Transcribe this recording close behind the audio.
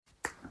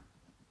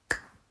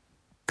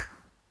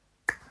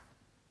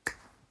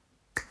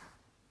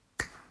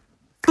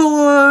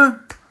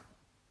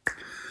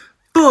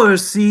Four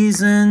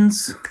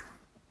seasons.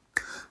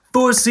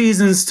 Four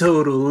seasons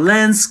total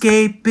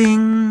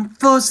landscaping.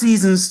 Four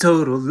seasons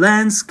total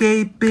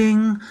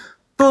landscaping.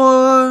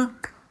 Four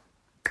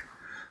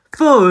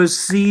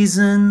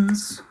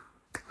seasons.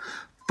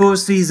 Four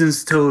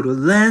seasons total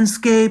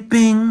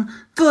landscaping.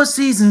 Four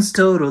seasons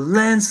total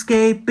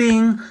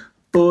landscaping.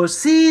 Four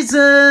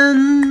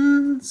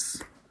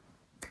seasons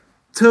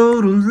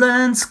total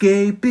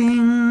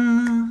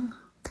landscaping.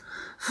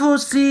 Four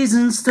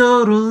seasons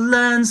total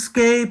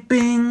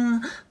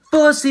landscaping.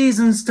 Four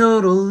seasons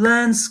total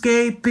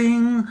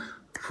landscaping.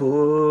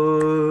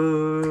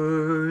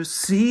 Four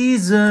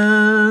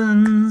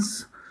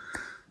seasons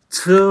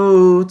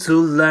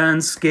total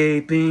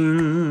landscaping.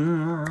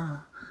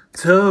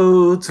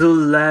 Total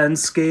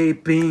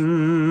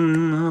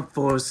landscaping.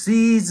 Four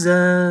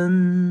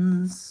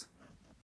seasons.